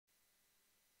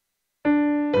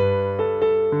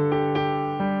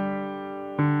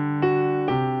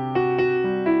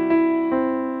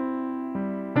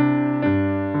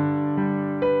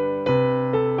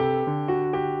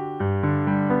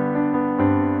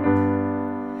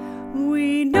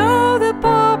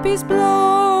breeze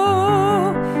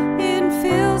blow in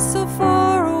fields so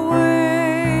far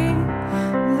away.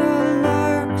 The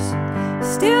larks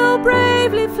still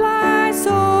bravely fly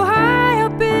so high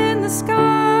up in the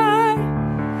sky.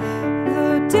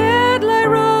 The dead lie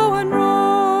row and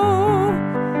row,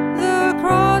 the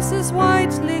crosses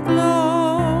whitely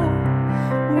glow.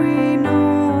 We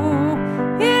know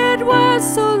it was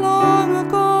so long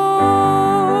ago.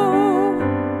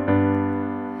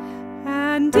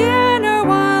 And in our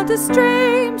wildest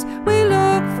dreams we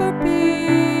look for peace.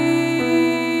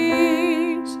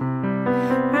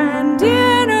 And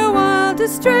in our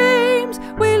wildest dreams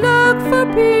we look for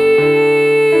peace.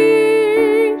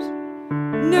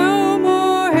 No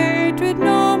more hatred,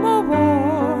 no more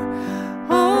war,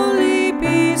 only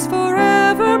peace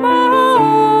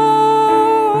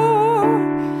forevermore.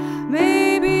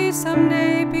 Maybe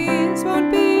someday peace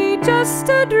won't be just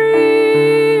a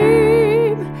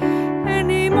dream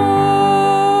anymore.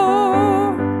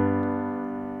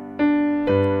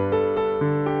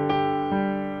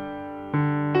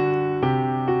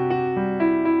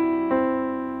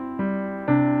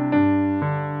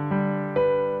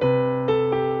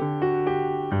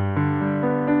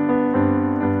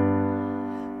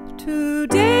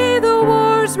 Today the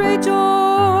wars rage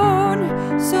on,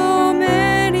 so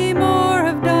many more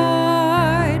have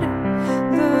died.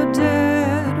 The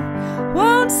dead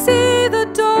won't see the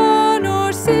dawn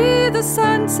or see the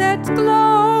sunset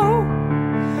glow.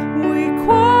 We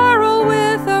quarrel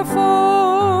with our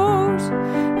foes,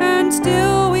 and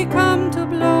still we come to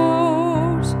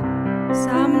blows.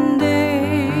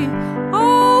 Someday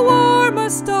all war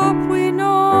must stop, we know.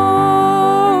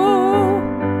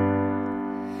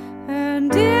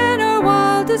 And in our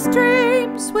wildest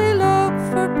dreams we look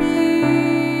for peace.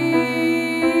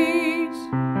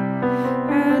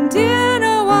 And in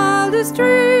our wildest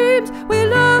dreams we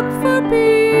look for peace.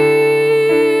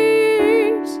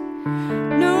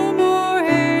 No more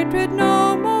hatred,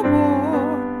 no more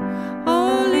war,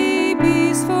 only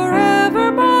peace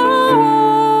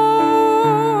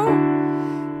forevermore.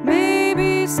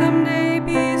 Maybe someday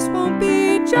peace won't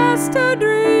be just a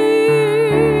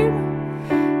dream,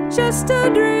 just a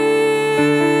dream.